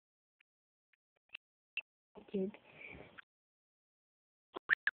YouTube.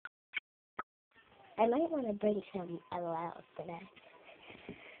 I might want to bring some LOLs today.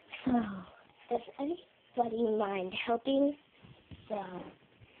 So, does anybody mind helping the,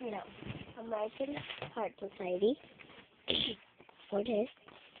 American Heart Society for this?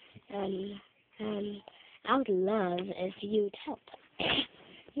 I would love if you'd help.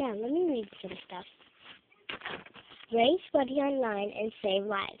 Now, let me read some stuff. Raise money online and save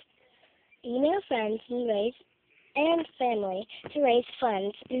lives. Email friends and family to raise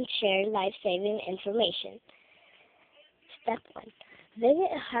funds and share life-saving information. Step 1.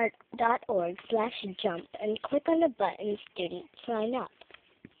 Visit heart.org/jump and click on the button Student Sign Up.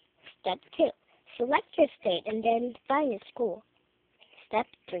 Step 2. Select your state and then find a school. Step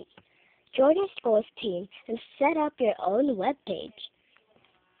 3. Join a school's team and set up your own web page.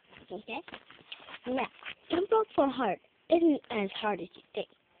 Okay? Now, Jump Rope for Heart isn't as hard as you think.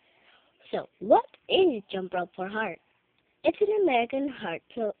 So, what is Jump Rope for Heart? It's an American Heart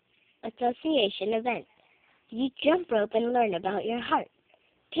Association event. You jump rope and learn about your heart.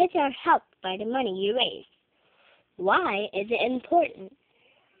 Kids are helped by the money you raise. Why is it important?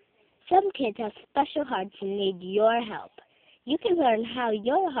 Some kids have special hearts and need your help. You can learn how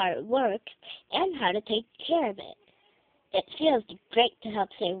your heart works and how to take care of it. It feels great to help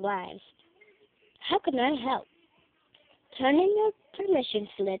save lives. How can I help? Turn in your permission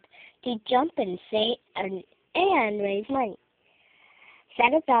slip to jump and raise money.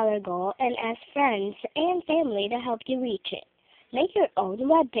 Set a dollar goal and ask friends and family to help you reach it. Make your own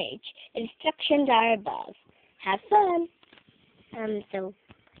webpage. Instructions are above. Have fun. So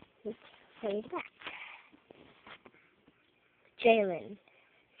let's play back. Jalen,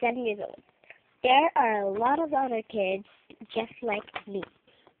 7 years old. There are a lot of other kids just like me.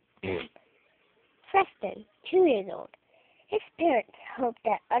 Preston, 2 years old. His parents hope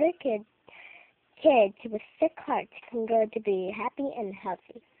that other kids with sick hearts can grow to be happy and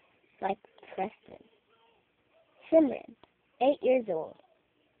healthy, like Preston. Simran, 8 years old.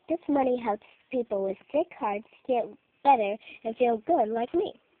 This money helps people with sick hearts get better and feel good like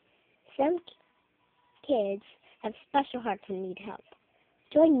me. Some kids have special hearts and need help.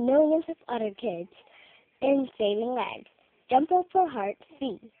 Join millions of other kids in saving lives. Jump Rope for Heart,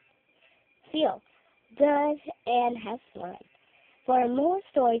 feel good and have fun. For more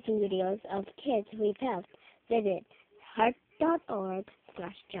stories and videos of kids we've helped, visit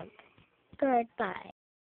heart.org/jump. Goodbye.